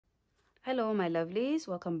Hello my lovelies,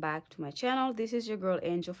 welcome back to my channel. This is your girl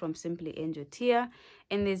Angel from Simply Angel Tia.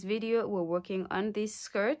 In this video we're working on this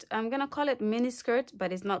skirt. I'm gonna call it mini skirt,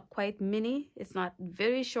 but it's not quite mini. It's not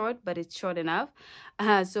very short, but it's short enough.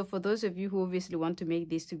 So for those of you who obviously want to make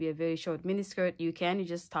this to be a very short mini skirt, you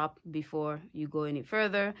just stop before you go any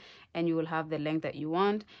further and you will have the length that you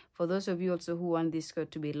want. For those of you also who want this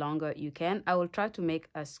skirt to be longer, you can. I will try to make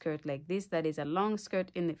a skirt like this that is a long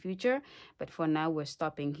skirt in the future, but for now we're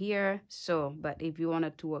stopping here. So but if you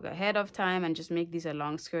wanted to work ahead of time and just make this a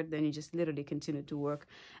long skirt, then you just literally continue to work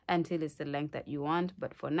until it's the length that you want.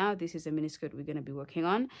 But for now, this is a mini skirt we're going to be working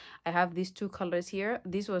on. I have these two colors here.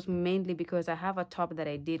 This was mainly because I have a top that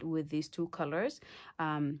I did with these two colors,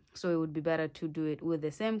 so it would be better to do it with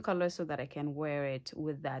the same color so that I can wear it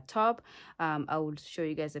with that top. I will show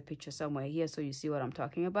you guys a picture somewhere here so you see what I'm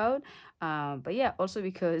talking about. But yeah, also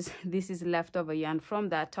because this is leftover yarn from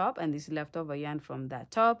that top and this is leftover yarn from that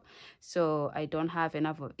top, so I don't have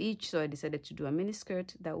enough of each, so I decided to do a mini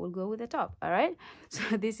skirt that will go with the top. All right,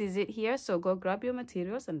 so this is it here. So go grab your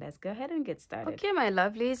materials and let's go ahead and get started. Okay my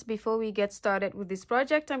lovelies, before we get started with this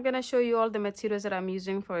project, I'm going to show you all the materials that I'm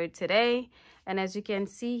using for it today. And as you can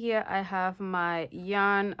see here, I have my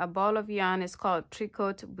yarn, a ball of yarn. It's called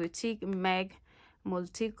Tricot Boutique Meg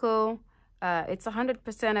Multico. It's 100%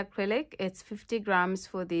 acrylic. It's 50 grams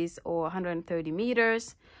for this, or 130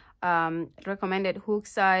 meters. Recommended hook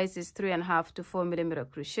size is 3.5 to 4 millimeter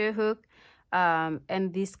crochet hook.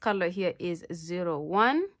 And this color here is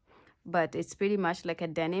 01, but it's pretty much like a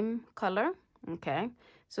denim color. Okay,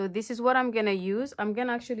 so this is what I'm gonna use. I'm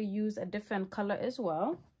gonna actually use a different color as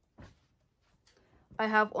well. I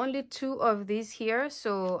have only 2 of these here,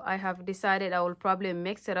 so I have decided I will probably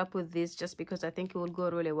mix it up with this just because I think it will go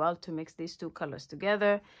really well to mix these 2 colors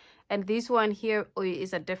together. And this one here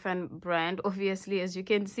is a different brand, obviously, as you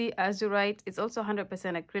can see, Azurite. It's also 100%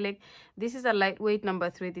 acrylic. This is a lightweight number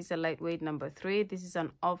 3. This is a lightweight number 3. This is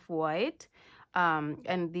an off-white.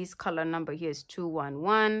 And this color number here is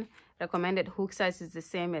 211. Recommended hook size is the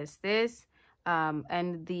same as this.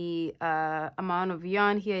 And the amount of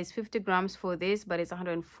yarn here is 50 grams for this, but it's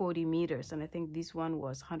 140 meters, and I think this one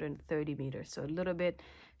was 130 meters, so a little bit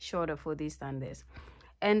shorter for this than this.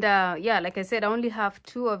 And yeah, like I said, I only have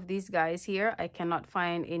 2 of these guys here. I cannot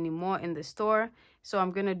find any more in the store, so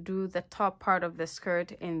I'm gonna do the top part of the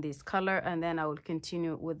skirt in this color, and then I will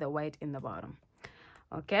continue with the white in the bottom.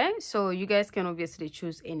 Okay, so you guys can obviously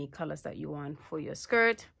choose any colors that you want for your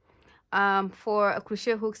skirt. For a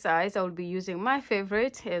crochet hook size, I will be using my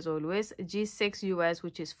favorite, as always, G6 US,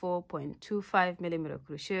 which is 4.25 millimeter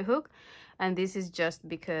crochet hook. And this is just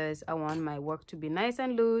because I want my work to be nice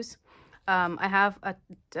and loose. I have a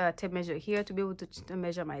tape measure here to be able to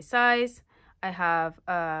measure my size. I have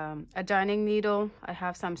a darning needle. I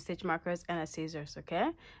have some stitch markers and a scissors.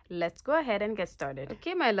 Okay, let's go ahead and get started.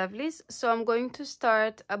 Okay, my lovelies, so I'm going to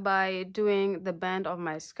start by doing the band of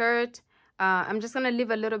my skirt. I'm just going to leave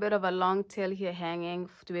a little bit of a long tail here hanging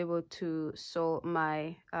to be able to sew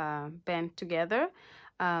my band together.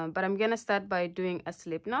 But I'm going to start by doing a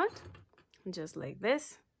slip knot, just like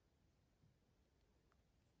this.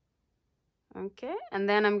 Okay, and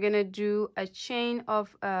then I'm going to do a chain of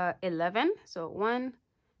 11. So 1,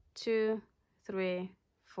 2, 3,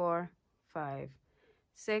 4, 5,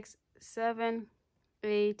 6, 7,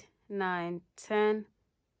 8, 9, 10,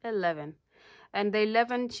 11. And the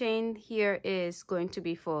 11 chain here is going to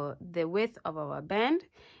be for the width of our band.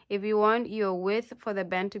 If you want your width for the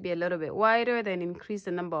band to be a little bit wider, then increase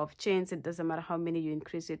the number of chains. It doesn't matter how many you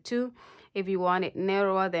increase it to. If you want it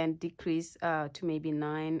narrower, then decrease to maybe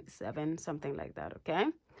 9, 7, something like that, okay?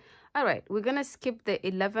 All right, we're going to skip the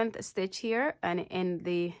 11th stitch here. And in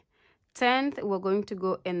the 10th, we're going to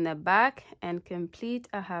go in the back and complete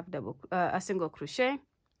a single crochet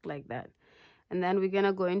like that. And then we're going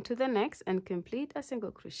to go into the next and complete a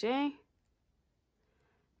single crochet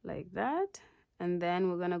like that. And then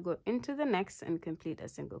we're going to go into the next and complete a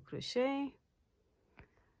single crochet.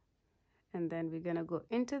 And then we're going to go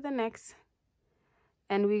into the next.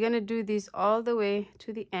 And we're going to do this all the way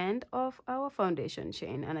to the end of our foundation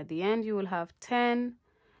chain. And at the end, you will have 10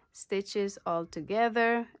 stitches all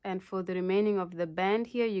together. And for the remaining of the band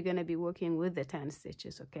here, you're going to be working with the 10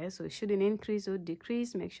 stitches, okay? So it shouldn't increase or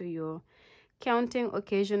decrease. Make sure you're counting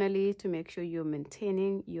occasionally to make sure you're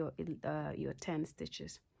maintaining your 10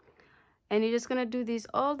 stitches. And you're just going to do this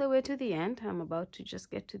all the way to the end. I'm about to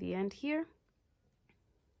just get to the end here.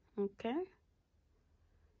 Okay,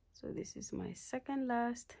 so this is my second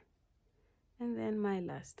last and then my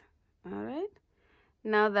last. All right,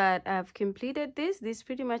 now that I've completed this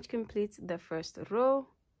pretty much completes the first row.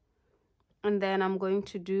 And then I'm going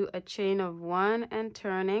to do a chain of 1 and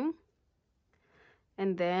turning.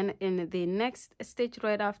 And then in the next stitch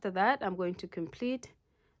right after that, I'm going to complete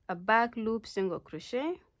a back loop single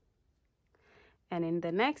crochet, and in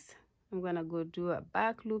the next I'm gonna go do a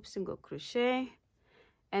back loop single crochet,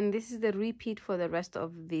 and this is the repeat for the rest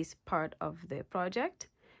of this part of the project,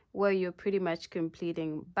 where you're pretty much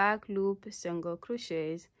completing back loop single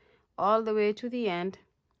crochets all the way to the end.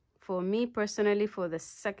 For me personally, for the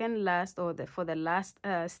second last or for the last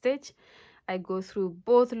stitch, I go through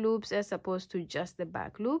both loops as opposed to just the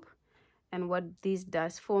back loop. And what this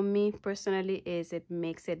does for me personally is it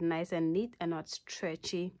makes it nice and neat and not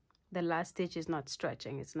stretchy. The last stitch is not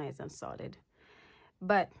stretching, it's nice and solid.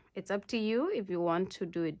 But it's up to you. If you want to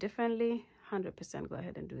do it differently, 100% go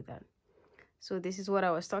ahead and do that. So this is what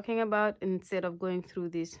I was talking about. Instead of going through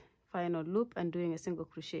this final loop and doing a single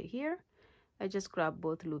crochet here, I just grab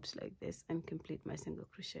both loops like this and complete my single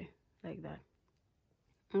crochet like that.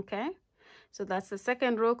 Okay, so that's the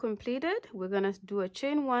second row completed. We're gonna do a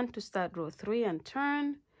chain 1 to start row 3 and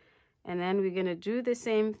turn, and then we're gonna do the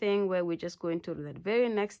same thing where we just go into the very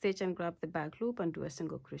next stitch and grab the back loop and do a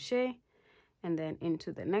single crochet, and then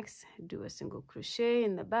into the next, do a single crochet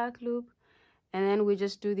in the back loop, and then we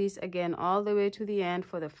just do this again all the way to the end.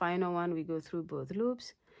 For the final one, we go through both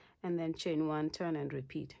loops and then chain 1, turn, and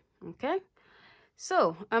repeat. Okay,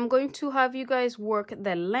 so I'm going to have you guys work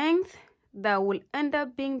the length that will end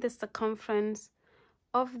up being the circumference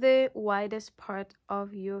of the widest part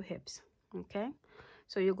of your hips. Okay,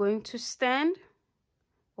 so you're going to stand,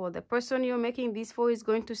 or the person you're making this for is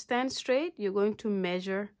going to stand straight. You're going to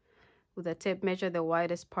measure with a tape measure the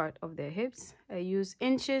widest part of their hips. I use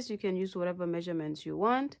inches. You can use whatever measurements you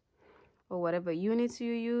want or whatever units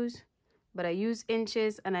you use, but I use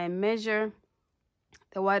inches and I measure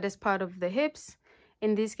the widest part of the hips.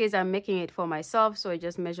 In this case, I'm making it for myself, so I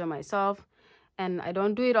just measure myself, and I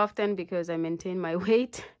don't do it often because I maintain my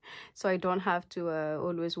weight, so I don't have to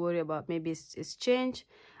always worry about maybe it's change.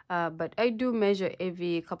 But I do measure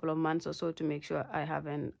every couple of months or so to make sure I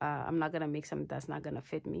haven't, I'm not gonna make something that's not gonna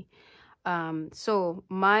fit me. So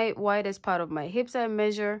my widest part of my hips I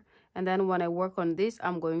measure, and then when I work on this,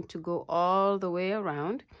 I'm going to go all the way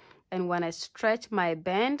around. And when I stretch my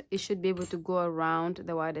band, it should be able to go around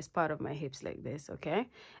the widest part of my hips like this, okay?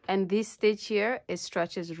 And this stitch here, it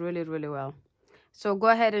stretches really, really well. So go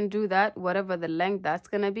ahead and do that, whatever the length that's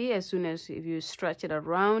gonna be. As soon as if you stretch it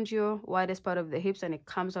around your widest part of the hips and it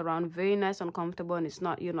comes around very nice and comfortable, and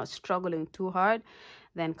you're not struggling too hard,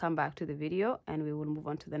 then come back to the video and we will move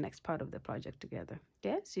on to the next part of the project together.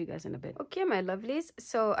 Okay, see you guys in a bit. Okay, my lovelies,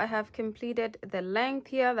 so I have completed the length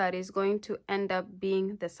here that is going to end up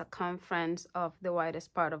being the circumference of the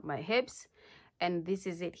widest part of my hips, and this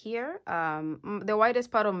is it here. The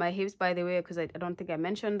widest part of my hips, by the way, because I don't think I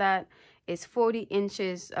mentioned that, is 40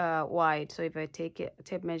 inches wide. So if I take a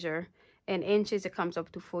tape measure in inches, it comes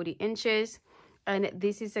up to 40 inches. And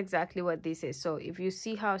this is exactly what this is. So if you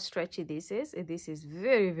see how stretchy this is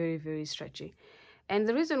very, very, very stretchy. And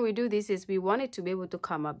the reason we do this is we want it to be able to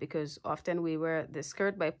come up, because often we wear the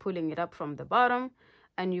skirt by pulling it up from the bottom,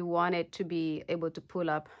 and you want it to be able to pull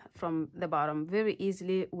up from the bottom very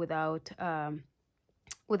easily without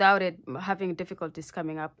it having difficulties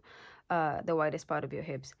coming up the widest part of your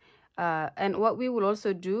hips. And what we will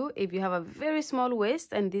also do, if you have a very small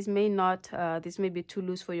waist, and this may be too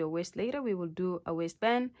loose for your waist later, we will do a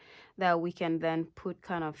waistband that we can then put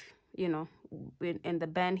kind of, you know, in the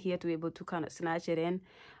band here to be able to kind of snatch it in.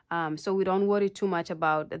 So we don't worry too much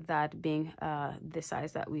about that being the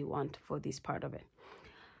size that we want for this part of it.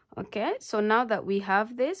 Okay, so now that we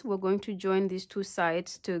have this, we're going to join these two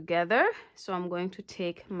sides together. So I'm going to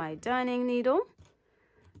take my darning needle.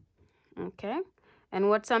 Okay, and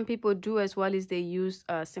what some people do as well is they use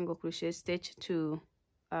a single crochet stitch to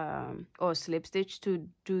or slip stitch to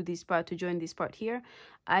do this part, to join this part here.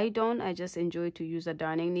 I don't. I just enjoy to use a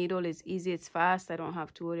darning needle. It's easy, it's fast. I don't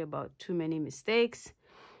have to worry about too many mistakes.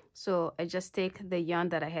 So I just take the yarn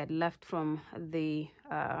that I had left from the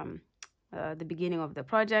beginning of the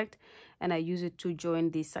project, and I use it to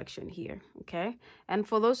join this section here. Okay, and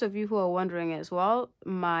for those of you who are wondering as well,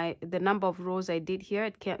 the number of rows I did here,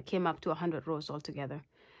 it came up to 100 rows altogether.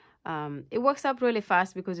 It works up really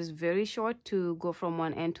fast because it's very short to go from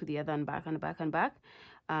one end to the other and back and back and back.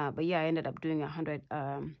 But yeah, I ended up doing 100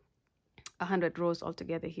 rows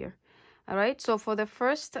altogether here. All right, so for the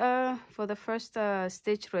first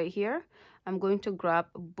stitch right here, I'm going to grab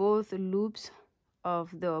both loops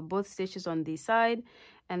of both stitches on this side,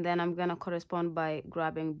 and then I'm gonna correspond by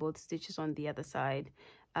grabbing both stitches on the other side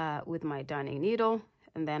with my darning needle,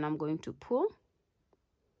 and then I'm going to pull,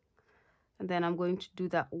 and then I'm going to do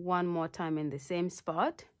that one more time in the same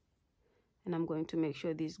spot, and I'm going to make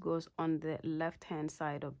sure this goes on the left hand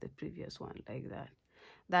side of the previous one, like that.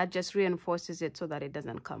 That just reinforces it so that it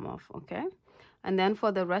doesn't come off. Okay, and then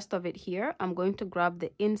for the rest of it here, I'm going to grab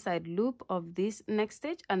the inside loop of this next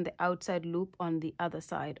stitch and the outside loop on the other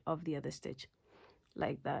side of the other stitch,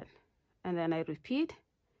 like that. And then I repeat,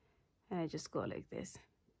 and I just go like this.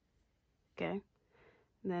 Okay,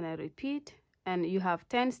 and then I repeat, and you have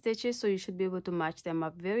 10 stitches, so you should be able to match them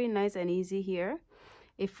up very nice and easy here.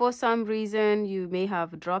 If for some reason you may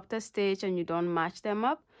have dropped a stitch and you don't match them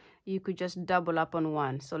up, you could just double up on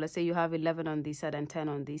one. So let's say you have 11 on this side and 10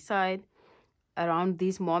 on this side. Around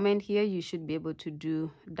this moment here, you should be able to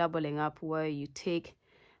do doubling up, where you take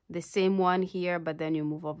the same one here, but then you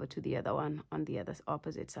move over to the other one on the other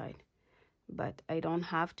opposite side. But I don't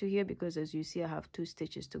have to here, because as you see, I have 2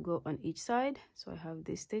 stitches to go on each side. So I have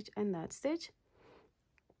this stitch and that stitch.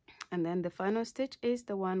 And then the final stitch is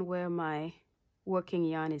the one where my working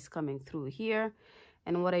yarn is coming through here.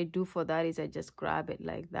 And what I do for that is I just grab it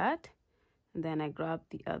like that, and then I grab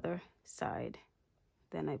the other side,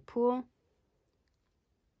 then I pull.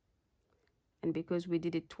 And because we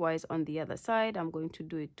did it twice on the other side, I'm going to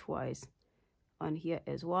do it twice on here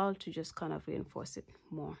as well, to just kind of reinforce it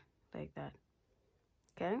more, like that.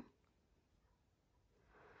 Okay,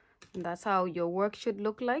 and that's how your work should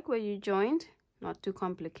look like where you joined. Not too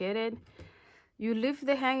complicated. You leave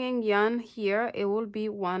the hanging yarn here. It will be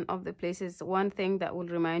one of the places, one thing that will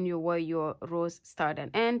remind you where your rows start and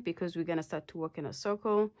end, because we're going to start to work in a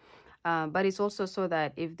circle. But it's also so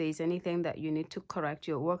that if there's anything that you need to correct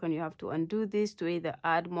your work and you have to undo this to either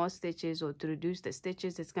add more stitches or to reduce the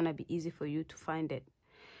stitches, it's going to be easy for you to find it.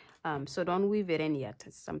 So don't weave it in yet.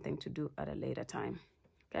 It's something to do at a later time.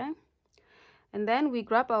 Okay, and then we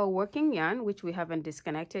grab our working yarn, which we haven't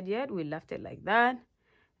disconnected yet. We left it like that.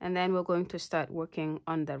 And then we're going to start working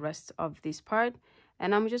on the rest of this part.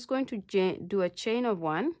 And I'm just going to do a chain of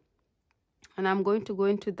 1, and I'm going to go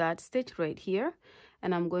into that stitch right here,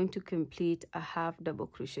 and I'm going to complete a half double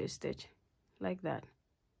crochet stitch like that.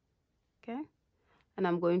 Okay, and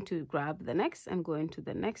I'm going to grab the next and go into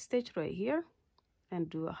the next stitch right here and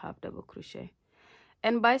do a half double crochet.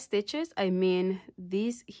 And by stitches, I mean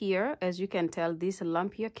these here. As you can tell, this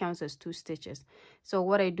lump here counts as 2 stitches. So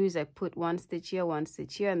what I do is I put 1 stitch here, 1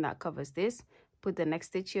 stitch here, and that covers this. Put the next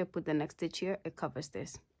stitch here, put the next stitch here, it covers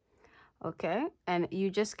this. Okay, and you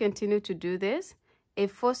just continue to do this.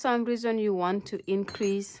 If for some reason you want to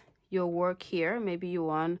increase your work here, maybe you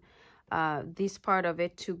want this part of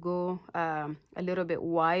it to go a little bit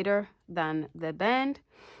wider than the band,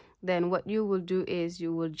 then what you will do is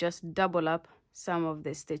you will just double up some of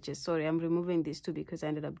the stitches. Sorry, I'm removing these 2 because I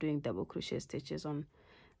ended up doing double crochet stitches on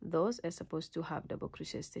those as opposed to half double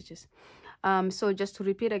crochet stitches. So just to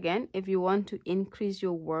repeat again, if you want to increase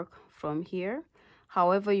your work from here,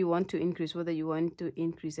 however you want to increase, whether you want to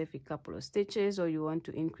increase every couple of stitches or you want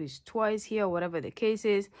to increase twice here, whatever the case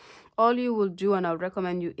is, all you will do, and I'll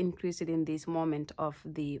recommend you increase it in this moment of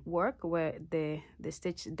the work where the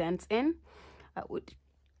stitch dents in,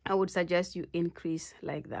 I would suggest you increase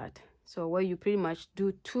like that. So where you pretty much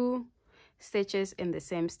do 2 stitches in the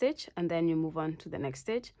same stitch, and then you move on to the next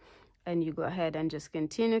stitch, and you go ahead and just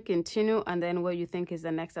continue, and then where you think is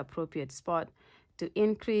the next appropriate spot to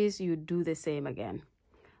increase, you do the same again.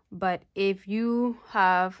 But if you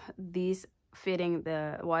have this fitting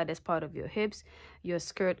the widest part of your hips, your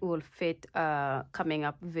skirt will fit coming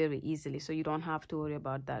up very easily, so you don't have to worry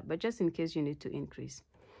about that, but just in case you need to increase.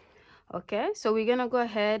 Okay, so we're gonna go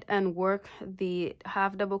ahead and work the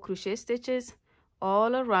half double crochet stitches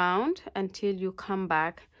all around until you come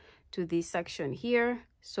back to this section here.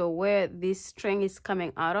 So where this string is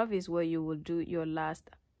coming out of is where you will do your last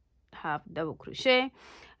half double crochet,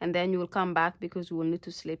 and then you will come back because we will need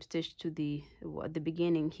to slip stitch to the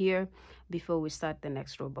beginning here before we start the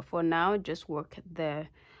next row. But for now, just work the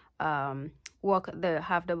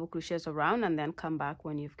half double crochets around and then come back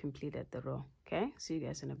when you've completed the row. Okay, see you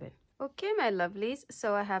guys in a bit. Okay, my lovelies,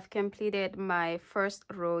 so I have completed my first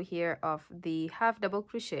row here of the half double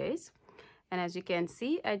crochets, and as you can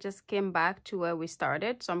see, I just came back to where we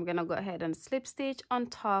started. So I'm gonna go ahead and slip stitch on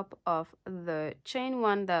top of the chain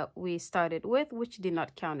 1 that we started with, which did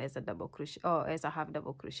not count as a double crochet or as a half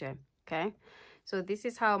double crochet. Okay, so this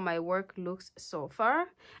is how my work looks so far.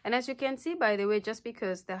 And as you can see, by the way, just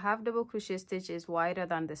because the half double crochet stitch is wider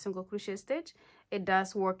than the single crochet stitch, it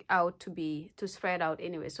does work out to spread out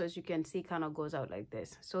anyway. So as you can see, kind of goes out like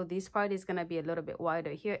this. So this part is gonna be a little bit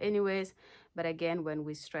wider here anyways, but again, when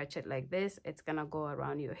we stretch it like this, it's gonna go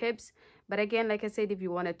around your hips. But again, like I said, if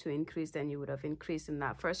you wanted to increase, then you would have increased in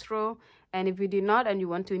that first row. And if you did not and you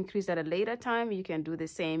want to increase at a later time, you can do the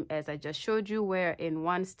same as I just showed you, where in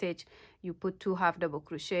one stitch you put 2 half double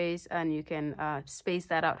crochets, and you can space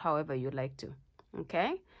that out however you like to.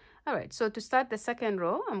 Okay. All right, so to start the second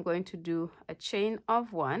row, I'm going to do a chain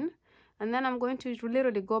of 1, and then I'm going to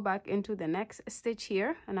literally go back into the next stitch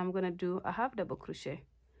here, and I'm going to do a half double crochet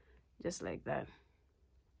just like that.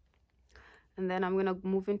 And then I'm going to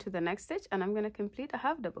move into the next stitch, and I'm going to complete a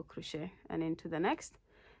half double crochet, and into the next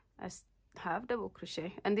a half double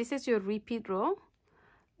crochet. And this is your repeat row,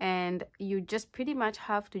 and you just pretty much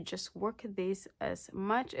have to just work this as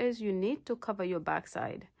much as you need to cover your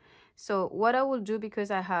backside. So what I will do, because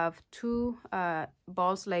I have 2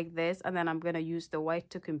 balls like this, and then I'm going to use the white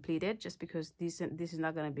to complete it, just because this is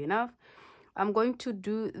not going to be enough. I'm going to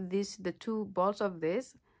do the 2 balls of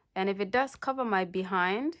this, and if it does cover my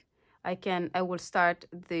behind, I will start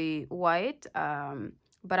the white,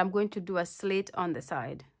 but I'm going to do a slit on the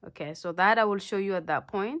side. Okay, so that I will show you at that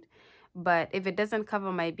point. But if it doesn't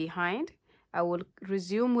cover my behind, I will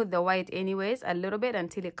resume with the white anyways a little bit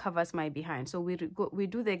until it covers my behind. So we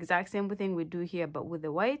do the exact same thing we do here, but with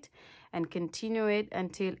the white, and continue it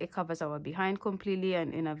until it covers our behind completely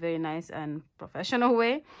and in a very nice and professional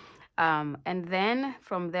way. And then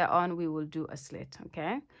from there on, we will do a slit.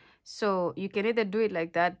 Okay, so you can either do it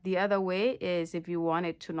like that. The other way is, if you want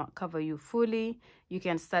it to not cover you fully, you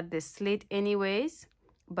can start the slit anyways,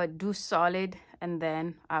 but do solid, and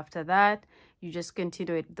then after that you just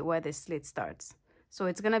continue it where the slit starts. So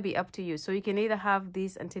it's gonna be up to you. So you can either have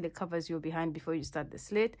this until it covers your behind before you start the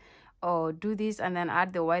slit, or do this and then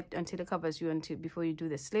add the white until it covers you before you do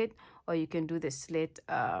the slit, or you can do the slit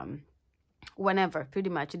whenever.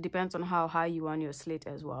 Pretty much it depends on how high you want your slit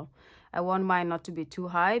as well. I want mine not to be too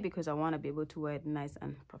high because I want to be able to wear it nice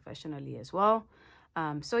and professionally as well.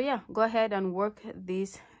 So yeah, go ahead and work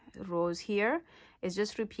these rows here. It's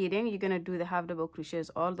just repeating. You're gonna do the half double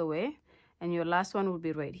crochets all the way, and your last one will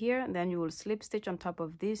be right here, and then you will slip stitch on top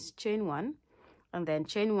of this, chain 1, and then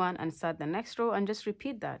chain 1 and start the next row, and just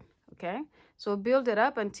repeat that. Okay, so build it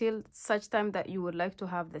up until such time that you would like to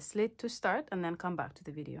have the slit to start, and then come back to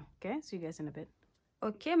the video. Okay, see you guys in a bit.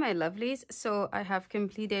 Okay, my lovelies, so I have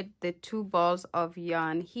completed the 2 balls of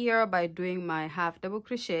yarn here by doing my half double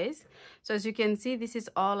crochets. So as you can see, this is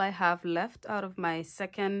all I have left out of my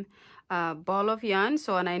second ball of yarn.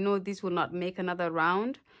 So, and I know this will not make another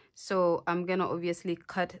round, so I'm gonna obviously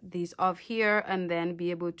cut these off here and then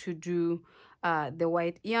be able to do the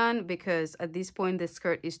white yarn, because at this point the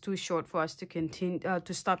skirt is too short for us to continue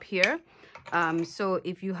to stop here. So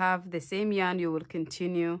if you have the same yarn, you will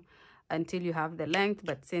continue until you have the length,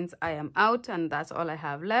 but since I am out and that's all I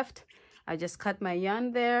have left, I just cut my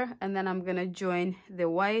yarn there, and then I'm gonna join the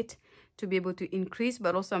white to be able to increase,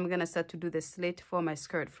 but also I'm gonna start to do the slit for my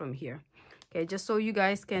skirt from here. Okay, just so you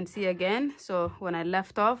guys can see again. So when I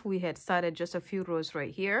left off, we had started just a few rows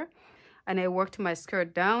right here, and I worked my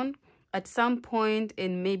skirt down. At some point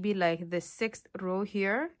in maybe like the 6th row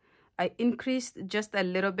here, I increased just a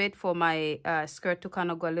little bit for my skirt to kind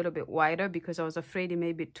of go a little bit wider, because I was afraid it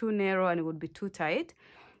may be too narrow and it would be too tight.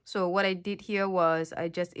 So what I did here was I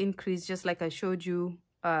just increased, just like I showed you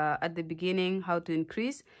at the beginning how to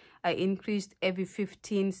increase. I increased every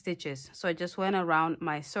 15 stitches. So I just went around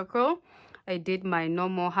my circle. I did my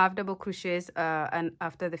normal half double crochets, and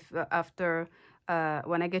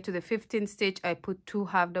when I get to the 15th stitch, I put 2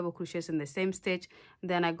 half double crochets in the same stitch.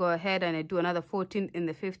 Then I go ahead and I do another 14 in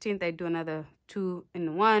the 15th. I do another 2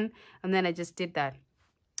 in 1, and then I just did that.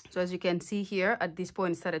 So as you can see here, at this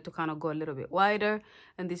point, it started to kind of go a little bit wider,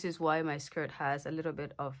 and this is why my skirt has a little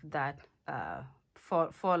bit of that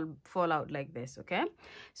fall out like this. Okay,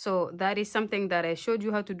 so that is something that I showed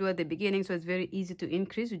you how to do at the beginning. So it's very easy to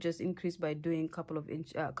increase. You just increase by doing couple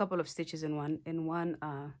of stitches in one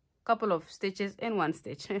couple of stitches in one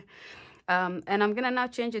stitch. And I'm gonna now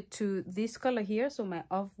change it to this color here, so my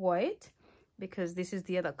off-white, because this is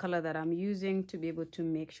the other color that I'm using to be able to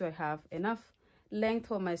make sure I have enough length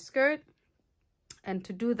for my skirt. And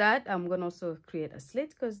to do that, I'm gonna also create a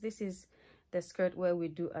slit, because this is the skirt where we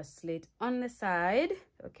do a slit on the side.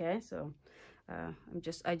 Okay, so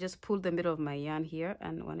I just pulled the middle of my yarn here,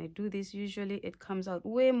 and when I do this, usually it comes out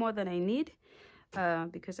way more than I need,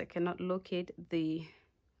 because I cannot locate the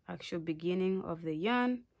actual beginning of the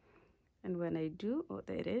yarn. And when I do, oh,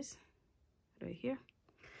 there it is right here.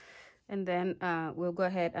 And then we'll go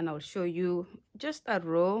ahead and I'll show you just a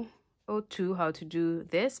row how to do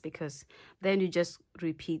this, because then you just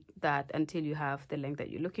repeat that until you have the length that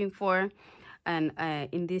you're looking for. And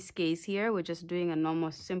in this case here, we're just doing a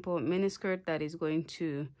normal simple mini skirt that is going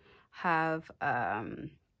to have a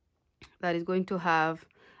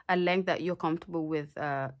length that you're comfortable with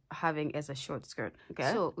having as a short skirt.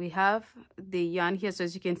 Okay, so we have the yarn here. So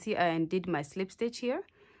as you can see, I undid my slip stitch here.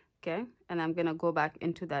 Okay, and I'm gonna go back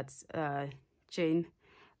into that chain,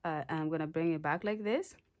 and I'm gonna bring it back like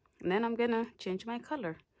this, and then I'm gonna change my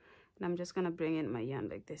color, and I'm just gonna bring in my yarn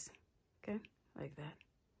like this. Okay, like that.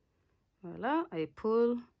 Voila, I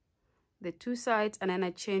pull the two sides and then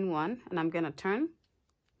I chain one, and I'm gonna turn.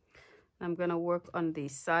 I'm gonna work on the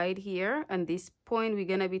side here, and this point we're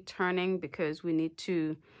gonna be turning because we need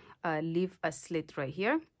to leave a slit right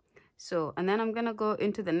here. So, and then I'm gonna go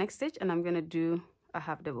into the next stitch and I'm gonna do a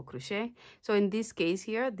half double crochet. So in this case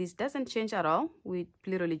here, this doesn't change at all. We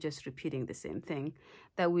literally just repeating the same thing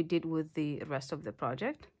that we did with the rest of the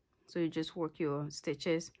project. So you just work your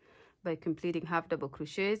stitches by completing half double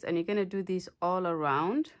crochets, and you're going to do this all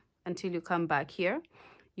around until you come back here.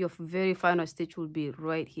 Your very final stitch will be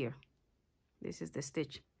right here. This is the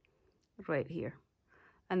stitch right here.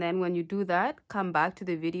 And then when you do that, come back to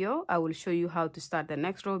the video. I will show you how to start the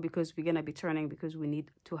next row, because we're going to be turning, because we need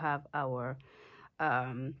to have our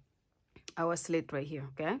slit right here.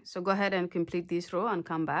 Okay, so go ahead and complete this row and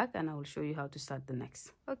come back, and I will show you how to start the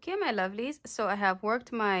next. Okay, my lovelies, so I have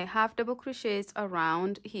worked my half double crochets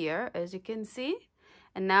around here, as you can see,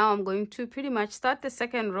 and now I'm going to pretty much start the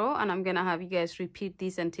second row, and I'm gonna have you guys repeat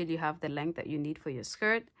this until you have the length that you need for your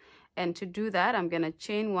skirt. And to do that, I'm gonna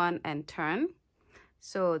chain one and turn.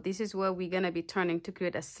 So this is where we're gonna be turning to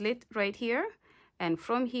create a slit right here. And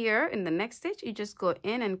from here in the next stitch, you just go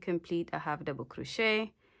in and complete a half double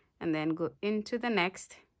crochet, and then go into the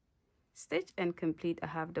next stitch and complete a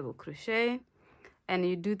half double crochet. And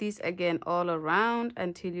you do this again all around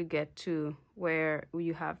until you get to where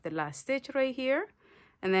you have the last stitch right here.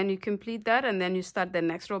 And then you complete that, and then you start the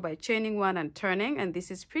next row by chaining one and turning. And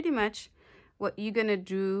this is pretty much what you're gonna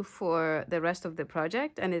do for the rest of the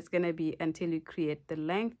project, and it's gonna be until you create the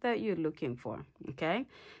length that you're looking for. Okay,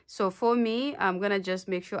 so for me, I'm gonna just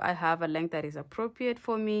make sure I have a length that is appropriate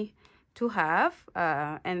for me to have,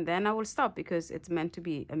 and then I will stop, because it's meant to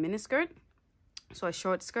be a mini skirt, so a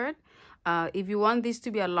short skirt. If you want this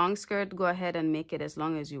to be a long skirt, go ahead and make it as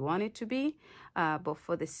long as you want it to be, but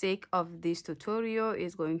for the sake of this tutorial,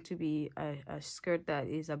 it's going to be a skirt that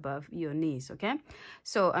is above your knees. Okay,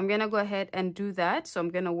 so I'm gonna go ahead and do that. So I'm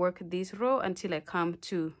gonna work this row until I come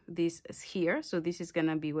to this here. So this is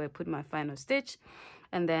gonna be where I put my final stitch,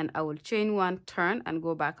 and then I will chain one, turn, and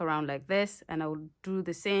go back around like this, and I will do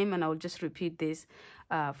the same, and I will just repeat this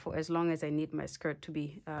for as long as I need my skirt to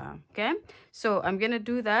be. Okay, so I'm gonna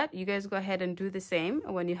do that. You guys go ahead and do the same.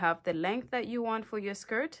 When you have the length that you want for your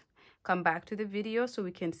skirt, come back to the video so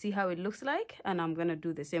we can see how it looks like, and I'm gonna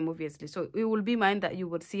do the same, obviously. So it will be mine that you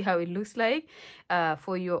will see how it looks like.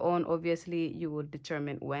 For your own, obviously, you will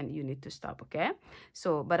determine when you need to stop. Okay,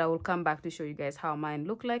 so but I will come back to show you guys how mine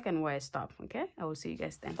look like and where I stop. Okay, I will see you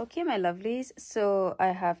guys then. Okay, my lovelies, so I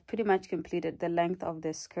have pretty much completed the length of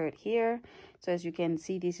the skirt here. So as you can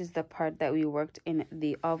see, this is the part that we worked in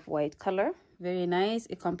the off-white color. Very nice.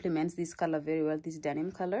 It complements this color very well, this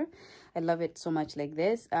denim color. I love it so much like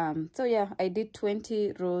this. So yeah, I did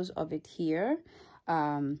 20 rows of it here.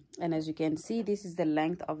 And as you can see, this is the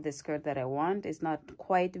length of the skirt that I want. It's not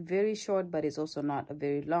quite very short, but it's also not a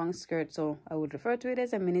very long skirt, so I would refer to it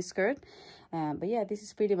as a mini skirt. But yeah, this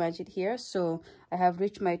is pretty much it here. So I have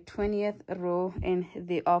reached my 20th row in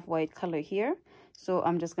the off-white color here. So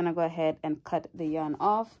I'm just gonna go ahead and cut the yarn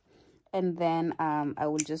off, and then I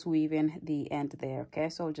will just weave in the end there. Okay,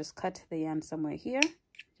 so I'll just cut the yarn somewhere here,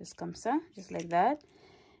 just comme ça, just like that.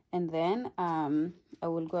 And then I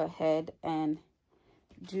will go ahead and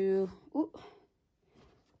do,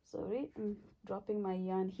 sorry, I'm dropping my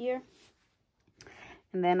yarn here.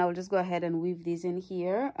 And then I'll just go ahead and weave these in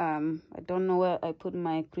here. I don't know where I put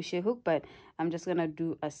my crochet hook, but I'm just gonna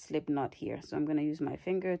do a slip knot here. So I'm gonna use my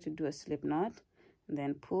finger to do a slip knot, and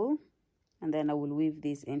then pull, and then I will weave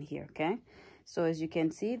these in here. Okay, so as you can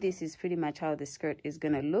see, this is pretty much how the skirt is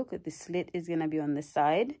gonna look. The slit is gonna be on the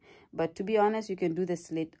side, but to be honest, you can do the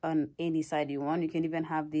slit on any side you want. You can even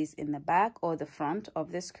have this in the back or the front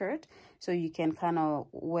of the skirt, so you can kind of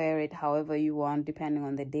wear it however you want, depending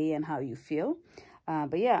on the day and how you feel.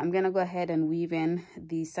 But yeah, I'm gonna go ahead and weave in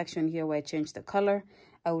the section here where I changed the color.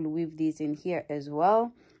 I will weave these in here as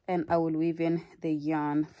well, and I will weave in the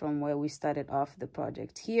yarn from where we started off the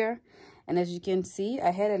project here. And as you can see,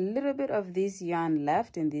 I had a little bit of this yarn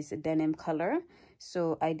left in this denim color,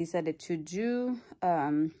 So I decided to do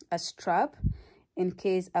a strap in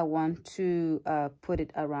case I want to put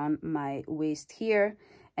it around my waist here.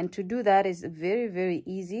 And to do that is very, very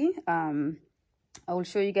easy. I will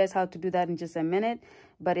show you guys how to do that in just a minute,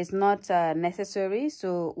 but it's not necessary.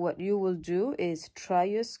 So what you will do is try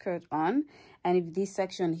your skirt on, and if this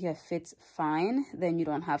section here fits fine, then you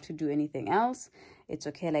don't have to do anything else. It's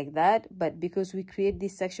okay like that. But because we create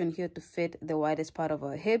this section here to fit the widest part of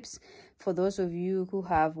our hips, for those of you who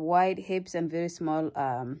have wide hips and very small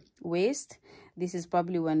waist, this is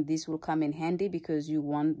probably when this will come in handy, because you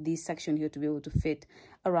want this section here to be able to fit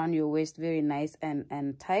around your waist very nice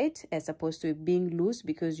and tight, as opposed to it being loose,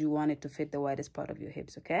 because you want it to fit the widest part of your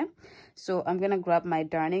hips. Okay, so I'm gonna grab my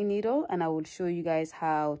darning needle and I will show you guys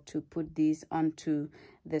how to put these onto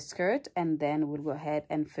the skirt, and then we'll go ahead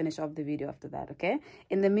and finish off the video after that. Okay,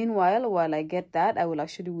 in the meanwhile, while I get that, I will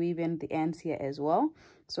actually weave in the ends here as well,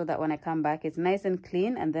 so that when I come back it's nice and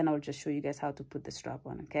clean, and then I'll just show you guys how to put the strap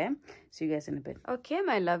on. Okay, see you guys in a bit. Okay,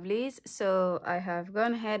 my lovelies, so I have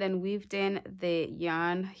gone ahead and weaved in the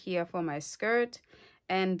yarn here for my skirt.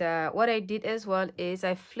 And what I did as well is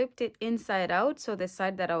I flipped it inside out, so the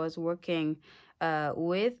side that I was working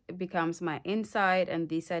with becomes my inside and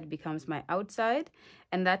this side becomes my outside.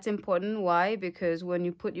 And that's important. Why? Because when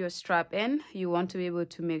you put your strap in, you want to be able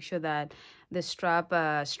to make sure that the strap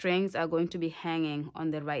strings are going to be hanging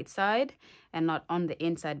on the right side and not on the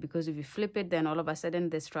inside, because if you flip it, then all of a sudden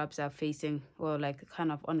the straps are facing, well, like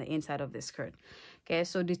kind of on the inside of the skirt. Okay,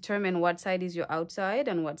 so determine what side is your outside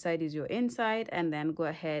and what side is your inside, and then go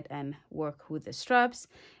ahead and work with the straps.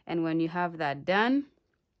 And when you have that done,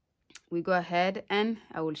 we go ahead and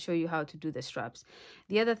I will show you how to do the straps.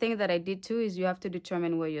 The other thing that I did too is you have to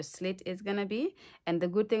determine where your slit is gonna be. And the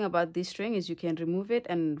good thing about this string is you can remove it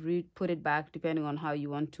and put it back depending on how you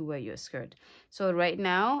want to wear your skirt. So right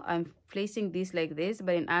now I'm placing this like this,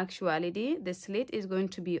 but in actuality the slit is going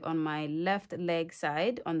to be on my left leg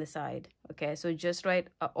side, on the side. Okay, so just right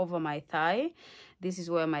over my thigh, this is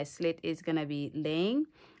where my slit is gonna be laying.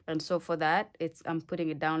 And so for that, I'm putting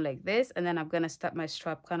it down like this, and then I'm gonna start my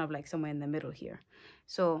strap kind of like somewhere in the middle here.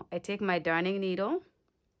 So I take my darning needle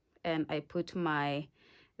and I put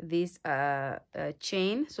this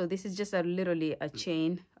chain. So this is just literally a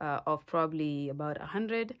chain of probably about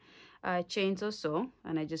 100 chains or so,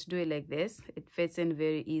 and I just do it like this. It fits in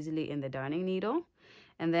very easily in the darning needle.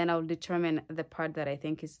 And then I'll determine the part that I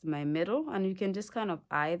think is my middle, and you can just kind of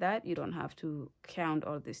eye that. You don't have to count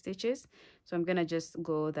all the stitches. So I'm gonna just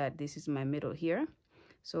go that this is my middle here.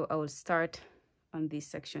 So I will start on this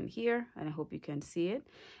section here, and I hope you can see it.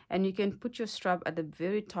 And you can put your strap at the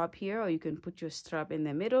very top here, or you can put your strap in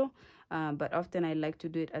the middle, but often I like to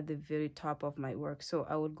do it at the very top of my work. So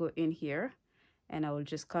I will go in here and I will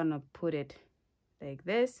just kind of put it like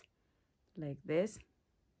this, like this,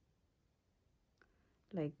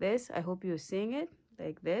 like this. I hope you're seeing it,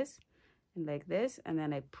 like this and like this, and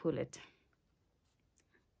then I pull it.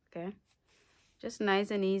 Okay, just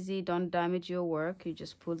nice and easy. Don't damage your work. You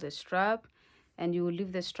just pull the strap, and you will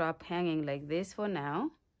leave the strap hanging like this for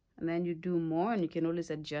now, and then you do more, and you can always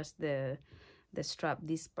adjust the strap,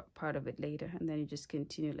 this part of it, later. And then you just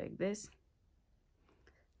continue like this,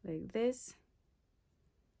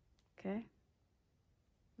 okay,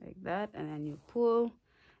 like that, and then you pull.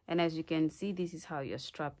 And as you can see, this is how your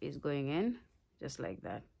strap is going in, just like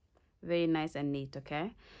that. Very nice and neat.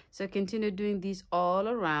 Okay, so continue doing these all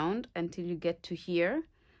around until you get to here.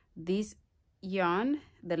 This yarn,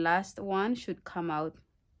 the last one, should come out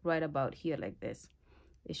right about here like this.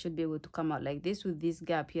 It should be able to come out like this with this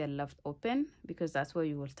gap here left open, because that's where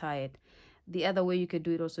you will tie it. The other way you could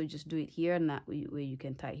do it also, just do it here, and that way you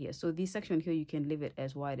can tie here. So this section here, you can leave it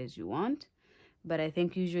as wide as you want, but I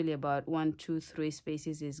think usually about 1, 2, 3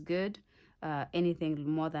 spaces is good. Anything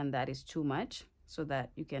more than that is too much, so that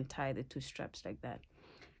you can tie the 2 straps like that.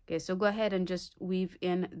 Okay, so go ahead and just weave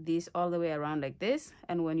in this all the way around like this,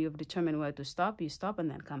 and when you've determined where to stop, you stop and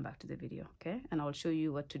then come back to the video. Okay, and I'll show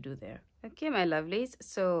you what to do there. Okay, my lovelies,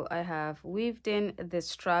 so I have weaved in the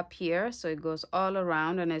strap here, so it goes all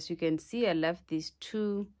around, and as you can see, I left these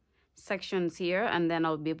 2 sections here, and then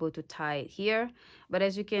I'll be able to tie it here. But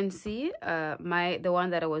as you can see, the one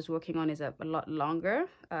that I was working on is a lot longer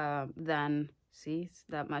than, see, it's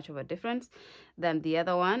that much of a difference than the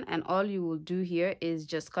other one. And all you will do here is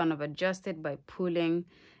just kind of adjust it by pulling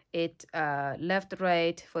it left,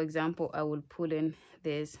 right. For example, I will pull in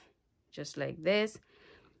this just like this.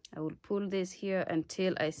 I will pull this here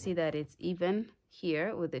until I see that it's even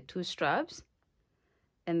here with the 2 straps.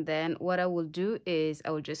 And then what I will do is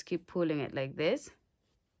I will just keep pulling it like this.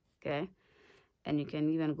 Okay, and you can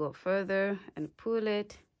even go further and pull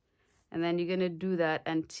it And then you're going to do that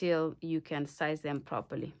until you can size them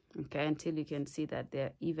properly, okay, until you can see that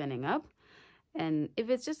they're evening up. And if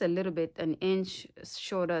it's just a little bit, an inch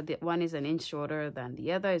shorter, the one is an inch shorter than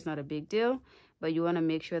the other, it's not a big deal, but you want to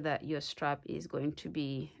make sure that your strap is going to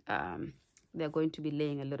be, they're going to be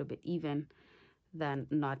laying a little bit even than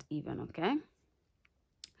not even, okay?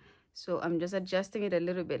 So I'm just adjusting it a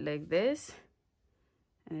little bit like this.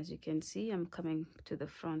 And as you can see, I'm coming to the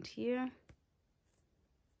front here.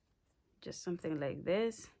 Just something like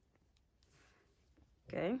this,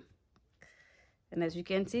 okay? And as you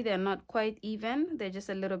can see, they're not quite even, they're just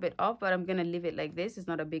a little bit off, but I'm gonna leave it like this. It's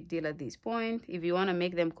not a big deal at this point. If you want to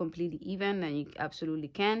make them completely even, then you absolutely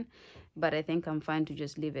can, but I think I'm fine to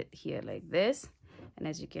just leave it here like this. And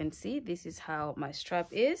as you can see, this is how my strap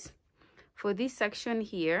is. For this section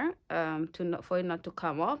here, for it not to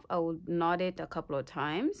come off, I will knot it a couple of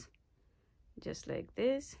times, just like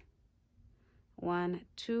this. 1,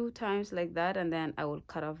 2 times like that, and then I will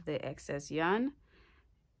cut off the excess yarn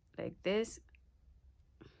like this.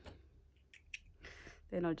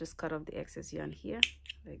 Then I'll just cut off the excess yarn here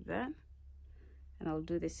like that, and I'll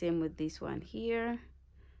do the same with this one here.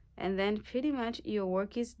 And then pretty much your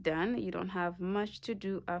work is done. You don't have much to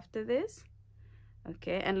do after this,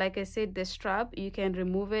 okay? And like I said, the strap, you can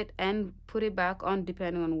remove it and put it back on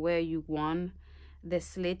depending on where you want the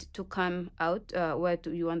slit to come out, where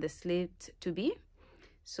you want the slit to be.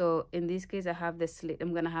 So in this case, I have the slit,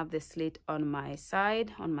 I'm gonna have the slit on my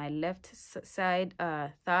side, on my left side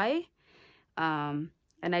thigh.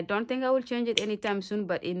 And I don't think I will change it anytime soon,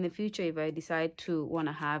 but in the future, if I decide to want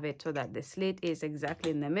to have it so that the slit is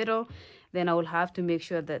exactly in the middle, then I will have to make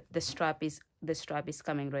sure that the strap is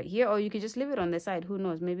coming right here, or you can just leave it on the side. Who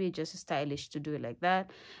knows, maybe it's just stylish to do it like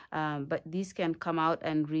that. But these can come out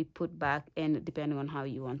and re-put back in depending on how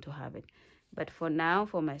you want to have it. But for now,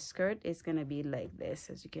 for my skirt, it's gonna be like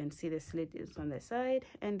this. As you can see, the slit is on the side,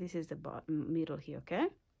 and this is the bottom middle here, okay?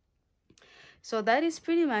 So that is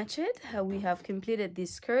pretty much it. We have completed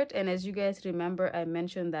this skirt, and as you guys remember, I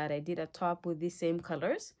mentioned that I did a top with these same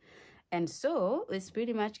colors, and so it's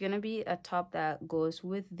pretty much gonna be a top that goes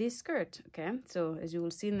with this skirt, okay? So as you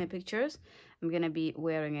will see in the pictures, I'm gonna be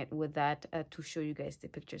wearing it with that to show you guys the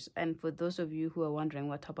pictures. And for those of you who are wondering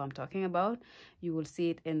what top I'm talking about, you will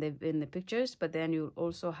see it in the pictures, but then you'll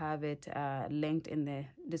also have it linked in the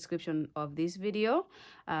description of this video,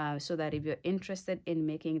 so that if you're interested in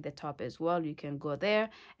making the top as well, you can go there.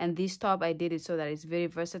 And this top, I did it so that it's very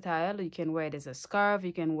versatile. You can wear it as a scarf,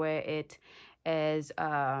 you can wear it as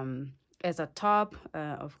a top,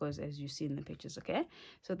 of course, as you see in the pictures, okay?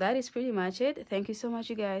 So that is pretty much it. Thank you so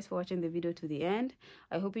much, you guys, for watching the video to the end.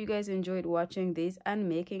 I hope you guys enjoyed watching this and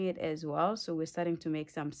making it as well. So we're starting to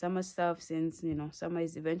make some summer stuff since, you know, summer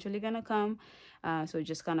is eventually gonna come. So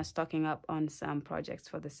just kind of stocking up on some projects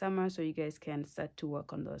for the summer so you guys can start to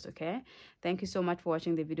work on those, okay? Thank you so much for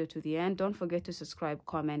watching the video to the end. Don't forget to subscribe,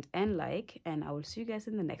 comment, and like, and I will see you guys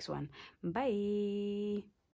in the next one. Bye.